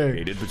not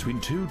okay.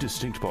 Between two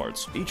distinct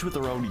parts, each with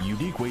their own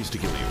unique ways to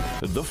kill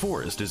you. The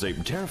forest is a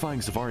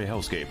terrifying safari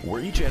hellscape where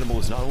each animal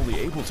is not only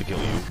able to kill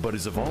you, but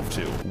is evolved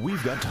to.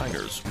 We've got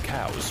tigers,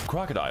 cows,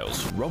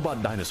 crocodiles,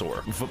 robot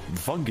dinosaur,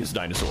 fungus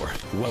dinosaur.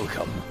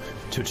 Welcome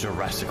to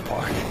Jurassic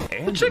Park.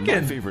 And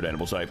my favorite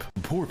animal type,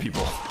 poor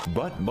people.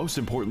 But most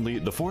importantly,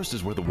 the forest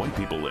is where the white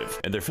people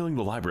live, and they're filling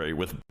the library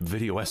with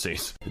video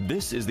essays.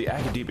 This is the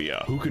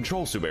academia, who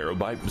control Sumeru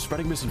by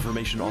spreading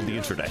misinformation on the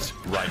internet.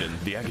 Raiden,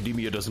 the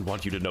academia doesn't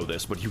want you to know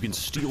this, but you can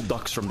steal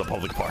ducks from the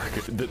public park.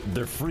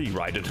 They're free,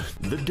 Raiden.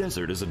 The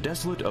desert is a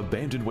desolate,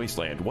 abandoned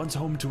wasteland, once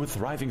home to a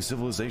thriving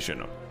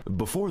civilization.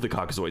 Before the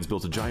Caucasoids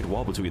built a giant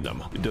wall between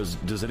them.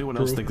 Does anyone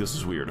else think this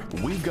is weird?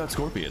 We've got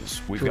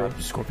scorpions. We've got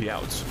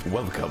scorpiouts.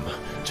 Welcome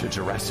to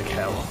Jurassic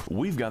Hell.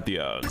 We've got the,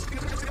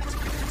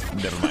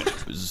 never mind.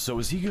 So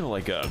is he gonna,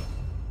 like,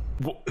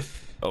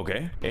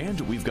 Okay,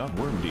 and we've got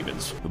worm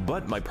demons.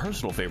 But my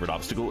personal favorite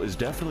obstacle is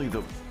definitely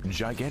the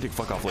gigantic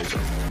fuck-off laser.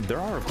 There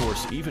are, of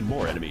course, even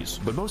more enemies,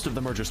 but most of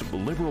them are just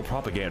liberal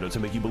propaganda to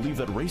make you believe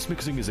that race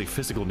mixing is a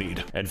physical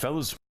need. And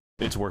fellas,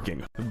 it's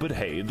working. But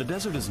hey, the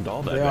desert isn't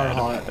all that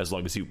bad, as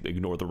long as you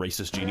ignore the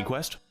racist genie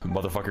quest.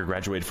 Motherfucker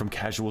graduated from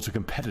casual to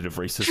competitive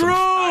racism. True!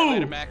 Alright,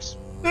 later, Max.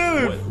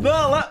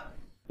 Dude,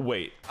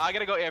 Wait. I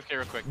gotta go AFK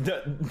real quick.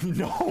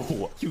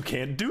 No, you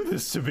can't do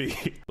this to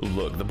me.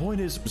 Look, the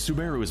point is,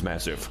 Sumeru is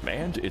massive,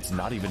 and it's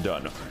not even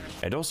done.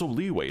 And also,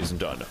 Leeway isn't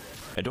done.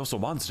 And also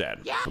Mondstadt.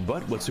 Yeah.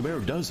 But what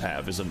Sumeru does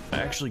have is an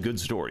actually good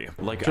story.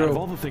 Like, out of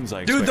all the things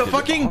I expected... Dude, the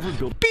fucking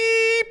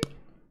beep!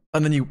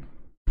 And then you...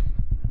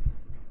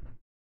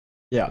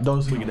 Yeah,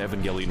 those...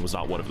 Evangelion was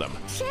not one of them.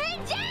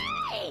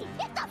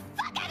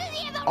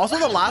 Also,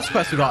 the last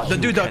quest we got,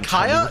 the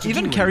Kaya,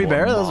 even Carrie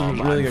Bear, that was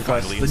a really good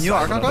quest. The new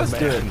Archon quest,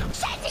 dude,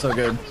 so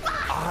good.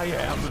 I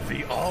am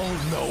the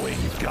all-knowing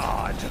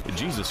God.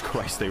 Jesus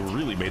Christ, they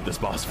really made this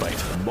boss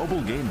fight.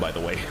 Mobile game, by the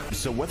way.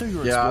 So whether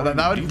you're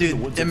that would,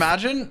 dude,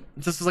 imagine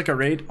this is like a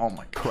raid. Oh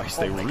my Christ,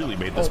 they really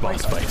made this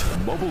boss fight.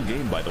 Mobile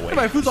game, by the way.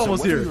 My food's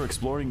almost here. You're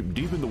exploring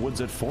deep in the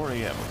woods at 4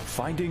 a.m.,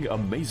 finding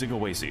amazing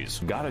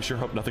oases. God, I sure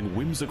hope nothing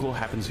whimsical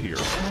happens here.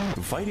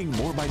 Fighting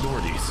more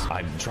minorities.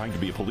 I'm trying to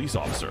be a police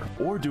officer,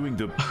 or doing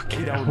the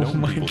 8-hour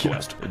gnome people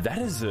quest. That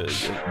is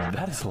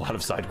a lot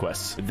of side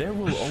quests. There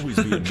will always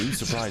be a new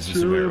surprise in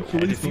Sumeru,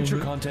 and if future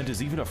content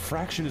is even a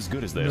fraction as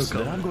good as this,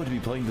 then I'm going to be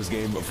playing this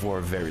game for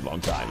a very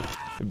long time.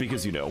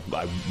 Because, you know,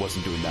 I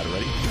wasn't doing that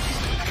already.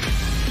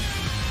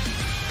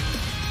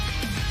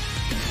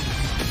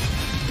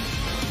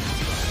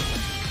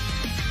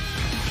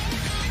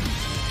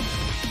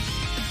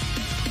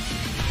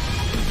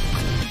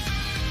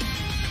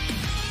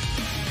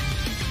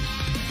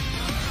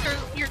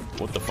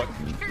 What the fuck?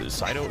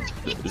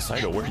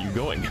 Saito, where are you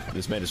going?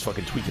 This man is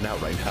fucking tweaking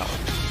out right now.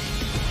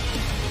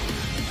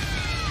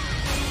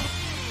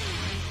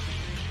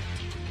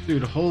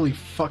 Dude, holy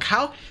fuck.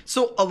 How?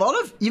 So a lot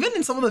of, even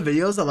in some of the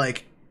videos that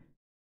like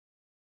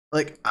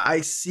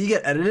I see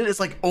get edited,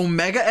 it's like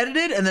Omega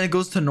edited and then it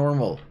goes to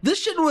normal.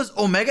 This shit was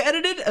Omega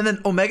edited and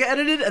then Omega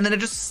edited and then it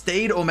just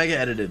stayed Omega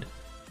edited.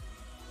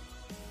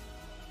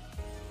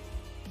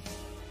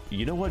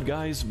 You know what,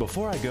 guys?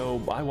 Before I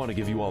go, I want to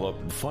give you all a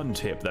fun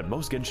tip that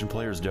most Genshin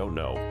players don't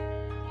know.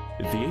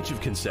 The age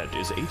of consent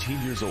is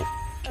 18 years old.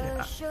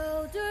 Yeah.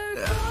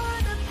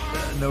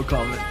 No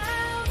comment.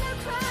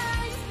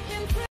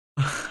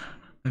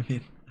 I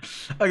mean,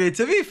 okay,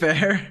 to be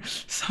fair,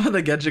 some of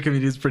the Genshin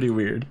community is pretty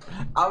weird.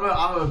 I'm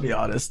gonna be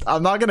honest.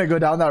 I'm not gonna go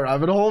down that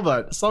rabbit hole,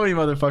 but some of you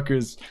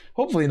motherfuckers,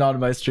 hopefully not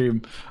in my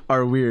stream,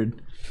 are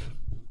weird.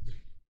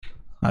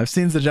 I've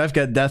seen the Jeff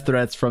get death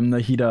threats from the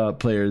Hida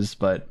players,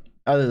 but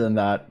other than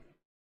that,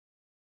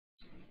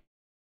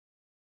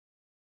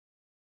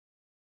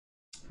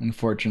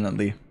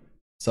 unfortunately.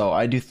 So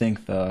I do think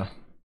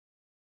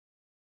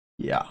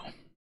yeah.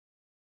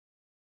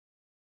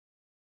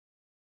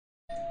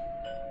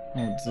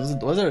 Oh,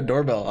 was there a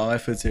doorbell? Oh, my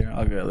food's here.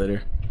 I'll get it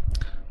later.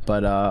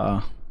 But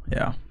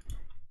yeah.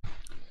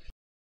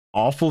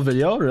 Awful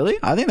video, really?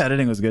 I think the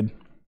editing was good.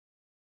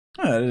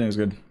 Yeah, editing was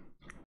good.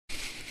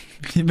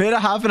 He made a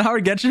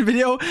half-an-hour Genshin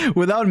video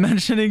without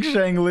mentioning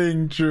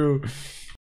Shangling. True.